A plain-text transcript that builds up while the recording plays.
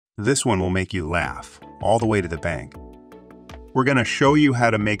This one will make you laugh, all the way to the bank. We're going to show you how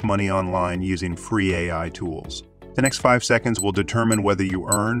to make money online using free AI tools. The next 5 seconds will determine whether you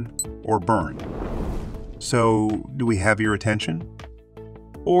earn or burn. So, do we have your attention?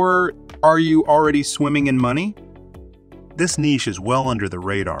 Or are you already swimming in money? This niche is well under the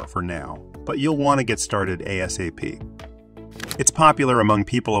radar for now, but you'll want to get started ASAP. It's popular among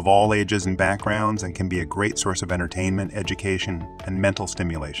people of all ages and backgrounds and can be a great source of entertainment, education, and mental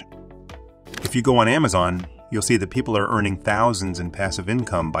stimulation. If you go on Amazon, you'll see that people are earning thousands in passive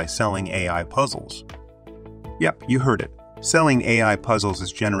income by selling AI puzzles. Yep, you heard it. Selling AI puzzles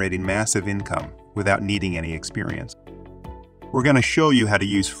is generating massive income without needing any experience. We're going to show you how to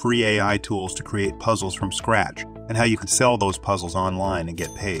use free AI tools to create puzzles from scratch and how you can sell those puzzles online and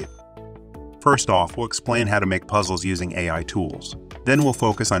get paid. First off, we'll explain how to make puzzles using AI tools. Then we'll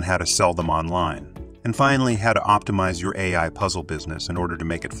focus on how to sell them online. And finally, how to optimize your AI puzzle business in order to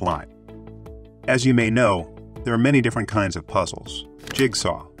make it fly. As you may know, there are many different kinds of puzzles: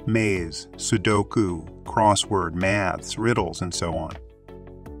 jigsaw, maze, Sudoku, crossword, maths, riddles, and so on.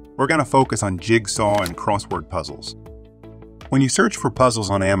 We're going to focus on jigsaw and crossword puzzles. When you search for puzzles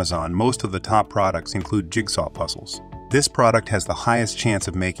on Amazon, most of the top products include jigsaw puzzles. This product has the highest chance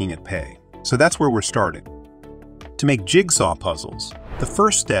of making it pay, so that's where we're starting. To make jigsaw puzzles, the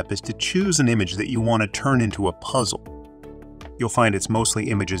first step is to choose an image that you want to turn into a puzzle. You'll find it's mostly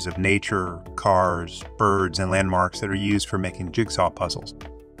images of nature, cars, birds, and landmarks that are used for making jigsaw puzzles.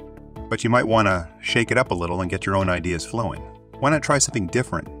 But you might want to shake it up a little and get your own ideas flowing. Why not try something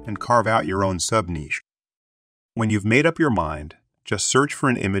different and carve out your own sub-niche? When you've made up your mind, just search for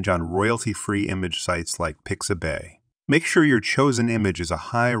an image on royalty-free image sites like Pixabay. Make sure your chosen image is a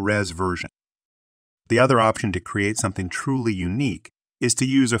high-res version. The other option to create something truly unique is to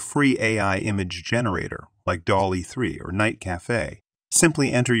use a free AI image generator like DALL-E 3 or Night Cafe.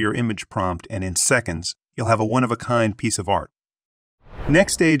 Simply enter your image prompt and in seconds, you'll have a one-of-a-kind piece of art.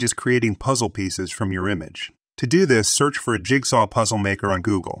 Next stage is creating puzzle pieces from your image. To do this, search for a jigsaw puzzle maker on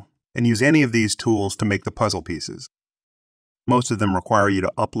Google and use any of these tools to make the puzzle pieces. Most of them require you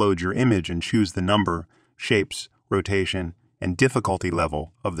to upload your image and choose the number, shapes, rotation, and difficulty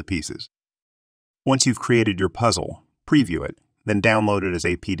level of the pieces. Once you've created your puzzle, preview it, then download it as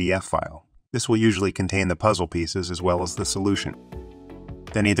a PDF file. This will usually contain the puzzle pieces as well as the solution.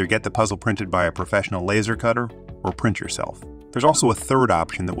 Then either get the puzzle printed by a professional laser cutter or print yourself. There's also a third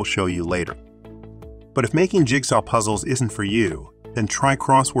option that we'll show you later. But if making jigsaw puzzles isn't for you, then try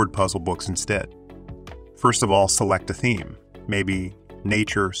crossword puzzle books instead. First of all, select a theme. Maybe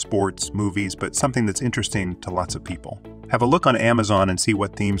nature, sports, movies, but something that's interesting to lots of people. Have a look on Amazon and see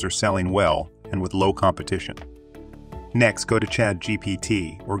what themes are selling well and with low competition. Next, go to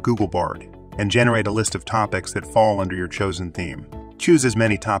ChatGPT or Google Bard and generate a list of topics that fall under your chosen theme. Choose as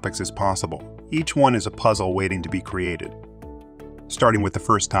many topics as possible. Each one is a puzzle waiting to be created. Starting with the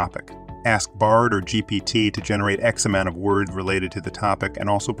first topic. Ask Bard or GPT to generate X amount of words related to the topic and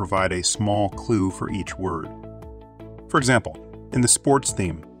also provide a small clue for each word. For example, in the sports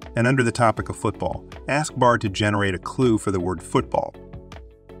theme and under the topic of football, ask Bard to generate a clue for the word football.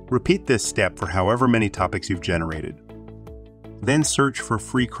 Repeat this step for however many topics you've generated. Then search for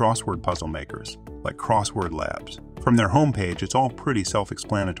free crossword puzzle makers, like Crossword Labs. From their homepage, it's all pretty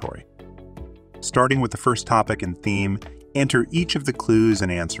self-explanatory. Starting with the first topic and theme, enter each of the clues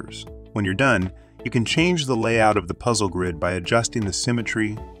and answers. When you're done, you can change the layout of the puzzle grid by adjusting the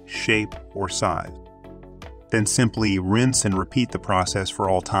symmetry, shape, or size. Then simply rinse and repeat the process for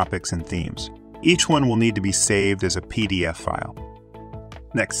all topics and themes. Each one will need to be saved as a PDF file.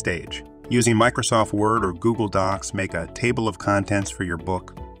 Next stage. Using Microsoft Word or Google Docs, make a table of contents for your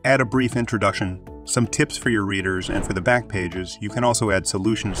book. Add a brief introduction, some tips for your readers, and for the back pages, you can also add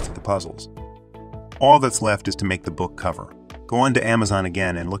solutions to the puzzles. All that's left is to make the book cover. Go on to Amazon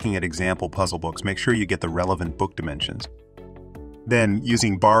again and looking at example puzzle books, make sure you get the relevant book dimensions. Then,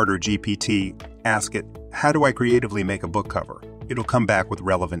 using Bard or GPT, ask it, how do I creatively make a book cover? It'll come back with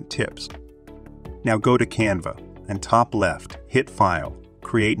relevant tips. Now go to Canva and top left, hit File,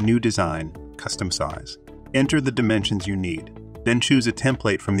 Create New Design, Custom Size. Enter the dimensions you need, then choose a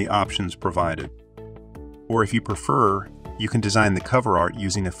template from the options provided. Or if you prefer, you can design the cover art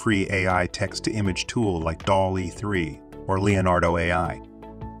using a free AI text-to-image tool like DALL-E 3 or Leonardo AI.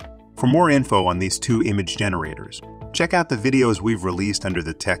 For more info on these two image generators, check out the videos we've released under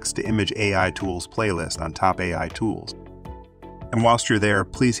the Text-to-Image AI Tools playlist on Top AI Tools. And whilst you're there,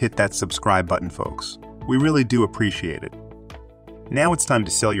 please hit that subscribe button, folks. We really do appreciate it. Now it's time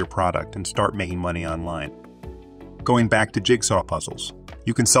to sell your product and start making money online. Going back to jigsaw puzzles,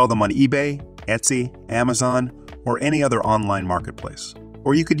 you can sell them on eBay, Etsy, Amazon, or any other online marketplace.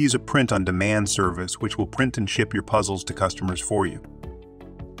 Or you could use a print-on-demand service which will print and ship your puzzles to customers for you.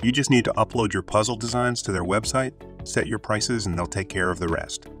 You just need to upload your puzzle designs to their website, set your prices, and they'll take care of the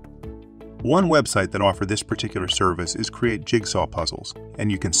rest. One website that offers this particular service is Create Jigsaw Puzzles,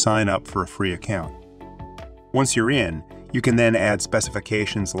 and you can sign up for a free account. Once you're in, you can then add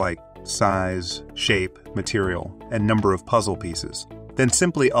specifications like size, shape, material, and number of puzzle pieces. Then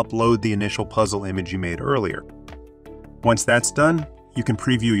simply upload the initial puzzle image you made earlier. Once that's done, you can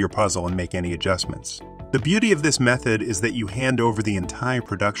preview your puzzle and make any adjustments. The beauty of this method is that you hand over the entire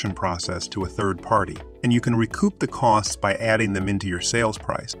production process to a third party, and you can recoup the costs by adding them into your sales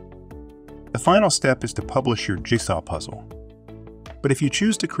price. The final step is to publish your jigsaw puzzle. But if you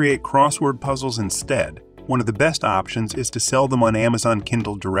choose to create crossword puzzles instead, one of the best options is to sell them on Amazon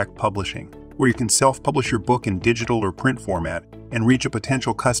Kindle Direct Publishing, where you can self-publish your book in digital or print format and reach a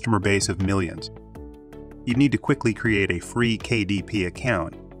potential customer base of millions. You need to quickly create a free KDP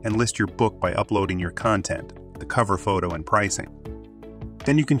account and list your book by uploading your content, the cover photo, and pricing.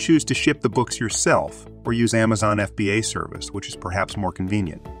 Then you can choose to ship the books yourself or use Amazon FBA service, which is perhaps more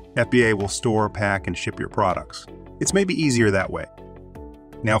convenient. FBA will store, pack, and ship your products. It's maybe easier that way.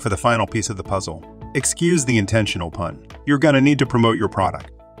 Now for the final piece of the puzzle. Excuse the intentional pun. You're going to need to promote your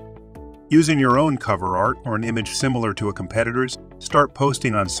product. Using your own cover art or an image similar to a competitor's, start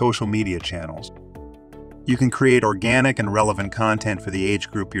posting on social media channels. You can create organic and relevant content for the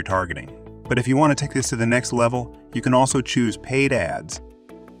age group you're targeting. But if you want to take this to the next level, you can also choose paid ads.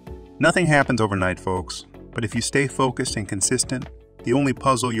 Nothing happens overnight, folks, but if you stay focused and consistent, the only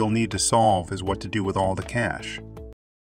puzzle you'll need to solve is what to do with all the cash.